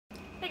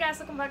guys,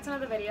 welcome back to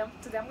another video.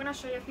 Today I'm gonna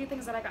show you a few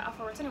things that I got at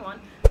Forever21.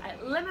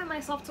 I limit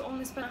myself to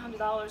only spend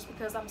 $100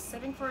 because I'm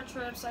saving for a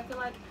trip, so I feel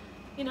like,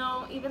 you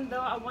know, even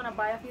though I want to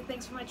buy a few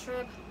things for my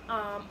trip,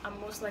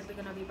 I'm most likely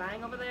gonna be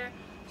buying over there,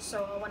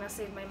 so I want to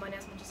save my money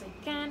as much as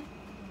I can.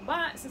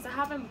 But since I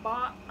haven't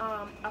bought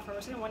a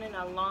Forever21 in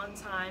a long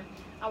time,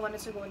 I wanted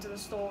to go into the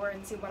store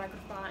and see what I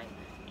could find.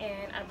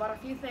 And I bought a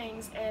few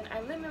things, and I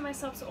limit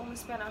myself to only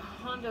spend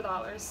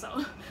 $100.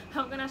 So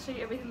I'm gonna show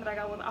you everything that I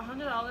got with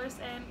 $100,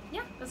 and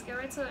yeah, let's get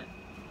right to it.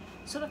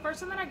 So the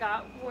first one that I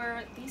got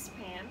were these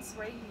pants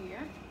right here,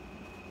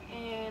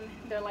 and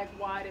they're like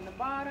wide in the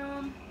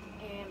bottom,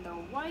 and they're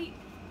white,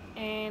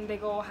 and they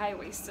go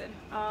high-waisted.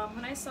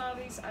 When I saw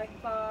these, I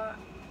thought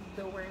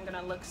they weren't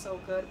gonna look so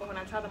good, but when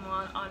I tried them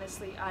on,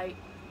 honestly, I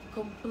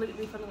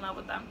completely fell in love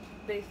with them.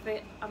 They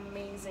fit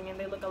amazing, and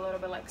they look a little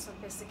bit like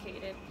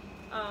sophisticated.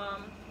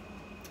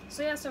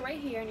 So yeah, so right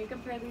here, and you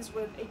compare these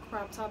with a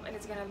crop top, and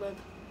it's gonna look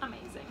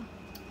amazing.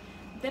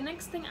 The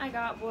next thing I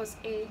got was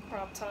a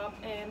crop top,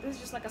 and this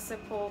is just like a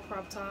simple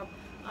crop top,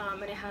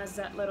 and it has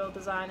that little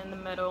design in the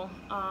middle.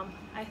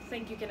 I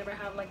think you can never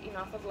have like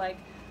enough of like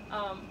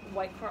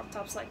white crop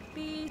tops like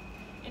these,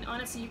 and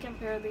honestly you can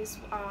pair these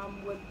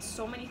with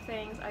so many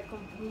things. I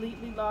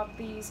completely love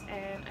these,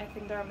 and I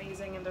think they're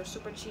amazing, and they're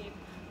super cheap.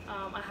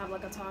 I have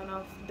like a ton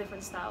of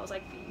different styles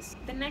like these.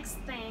 The next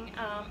thing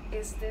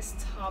is this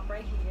top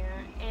right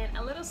here, and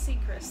a little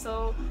secret.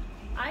 So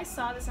I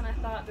saw this and I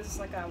thought this is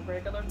like a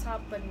regular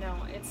top, but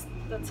no, it's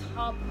the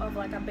top of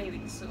like a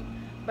bathing suit.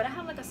 But I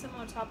have like a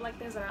similar top like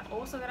this that I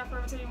also got at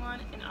Forever21,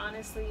 and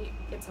honestly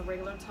it's a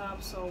regular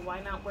top, so why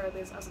not wear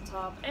this as a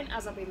top and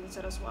as a bathing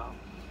suit as well.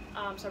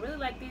 So I really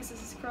like these.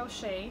 This is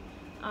crochet.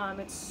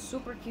 It's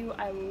super cute.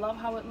 I love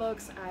how it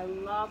looks. I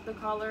love the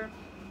color.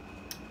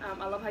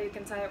 I love how you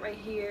can tie it right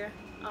here,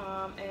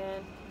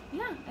 and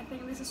yeah, I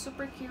think this is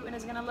super cute, and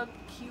it's gonna look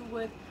cute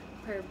with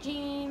a pair of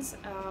jeans,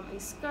 a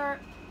skirt,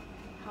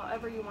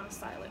 however you want to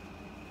style it.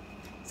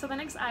 So the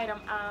next item,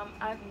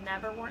 I've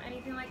never worn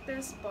anything like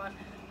this, but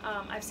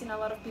I've seen a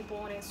lot of people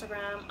on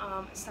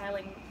Instagram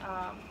styling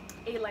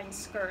A-line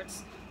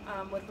skirts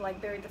with like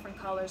very different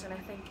colors, and I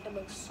think it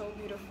looks so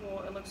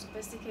beautiful. It looks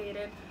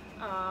sophisticated,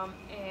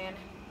 and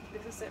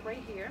this is it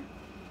right here.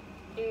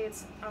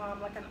 It's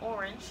like an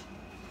orange,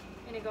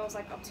 and it goes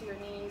like up to your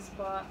knees,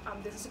 but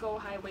this is go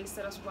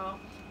high-waisted as well,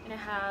 and it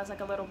has like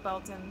a little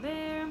belt in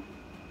there.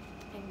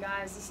 And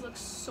guys, this looks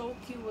so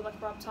cute with a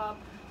crop top.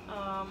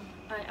 I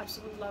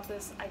absolutely love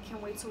this. I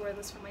can't wait to wear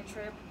this for my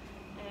trip,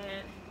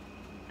 and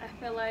I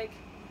feel like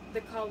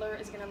the color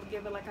is gonna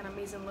give it like an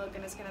amazing look,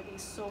 and it's gonna be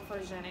so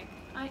photogenic.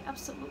 I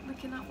absolutely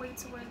cannot wait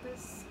to wear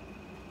this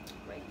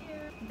right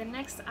here. The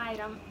next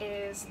item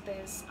is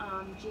this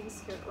jean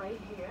skirt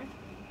right here,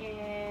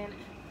 and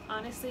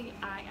honestly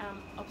I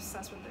am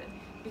obsessed with it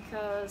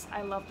because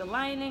I love the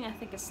lining. I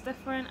think it's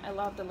different. I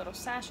love the little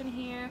sash in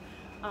here,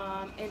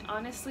 and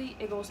honestly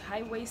it goes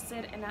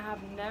high-waisted, and I have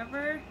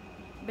never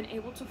been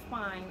able to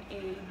find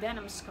a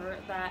denim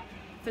skirt that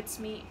fits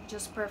me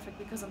just perfect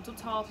because I'm too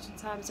tall.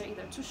 Sometimes they're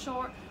either too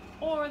short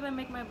or they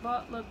make my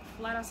butt look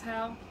flat as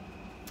hell.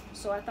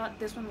 So I thought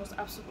this one was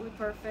absolutely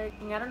perfect,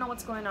 and I don't know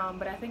what's going on,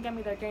 but I think I'm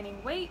either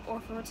gaining weight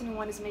or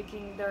Forever21 is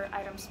making their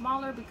items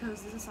smaller,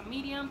 because this is a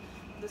medium.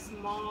 The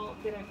small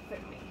didn't fit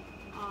me,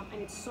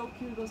 and it's so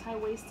cute. It goes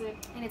high-waisted,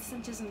 and it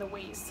cinches in the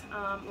waist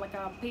like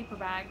a paper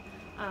bag,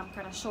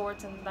 kind of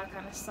shorts and that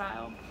kind of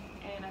style.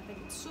 And I think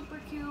it's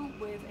super cute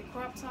with a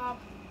crop top,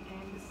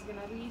 and this is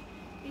gonna be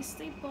a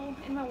staple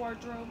in my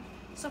wardrobe.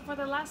 So for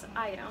the last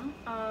item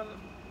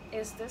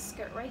is this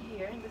skirt right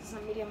here, and this is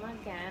a medium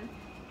again,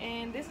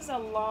 and this is a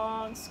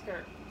long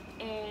skirt,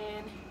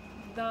 and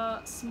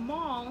the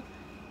small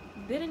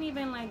didn't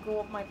even like go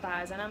up my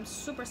thighs, and I'm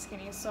super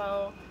skinny,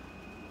 so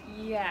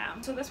yeah.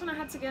 So this one I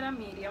had to get a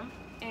medium,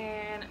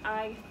 and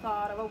I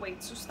thought of a way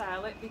to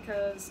style it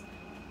because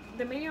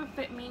the medium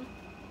fit me,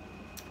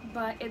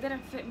 but it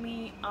didn't fit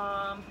me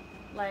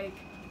like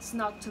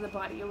snug to the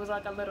body. It was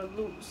like a little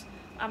loose.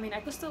 I mean,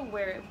 I could still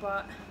wear it,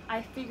 but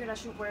I figured I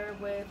should wear it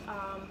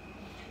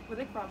with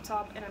a crop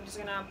top, and I'm just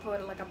gonna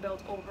put like a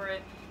belt over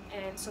it,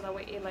 and so that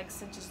way it like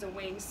cinches the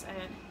waist,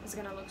 and it's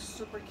gonna look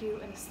super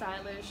cute and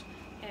stylish.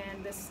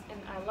 And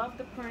I love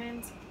the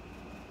print.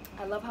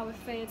 I love how it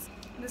fits.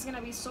 This is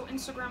gonna be so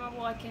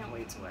Instagrammable. I can't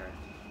wait to wear it.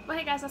 But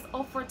hey guys, that's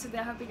all for today.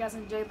 I hope you guys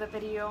enjoyed the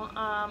video.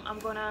 I'm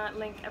gonna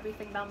link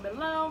everything down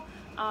below.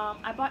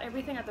 I bought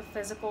everything at the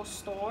physical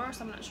store,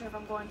 so I'm not sure if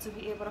I'm going to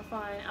be able to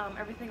find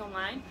everything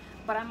online,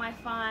 but I might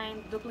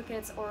find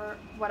duplicates or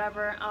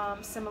whatever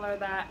similar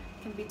that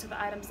can be to the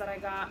items that I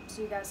got,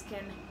 so you guys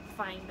can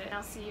find it.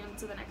 I'll see you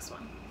into the next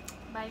one.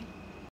 Bye.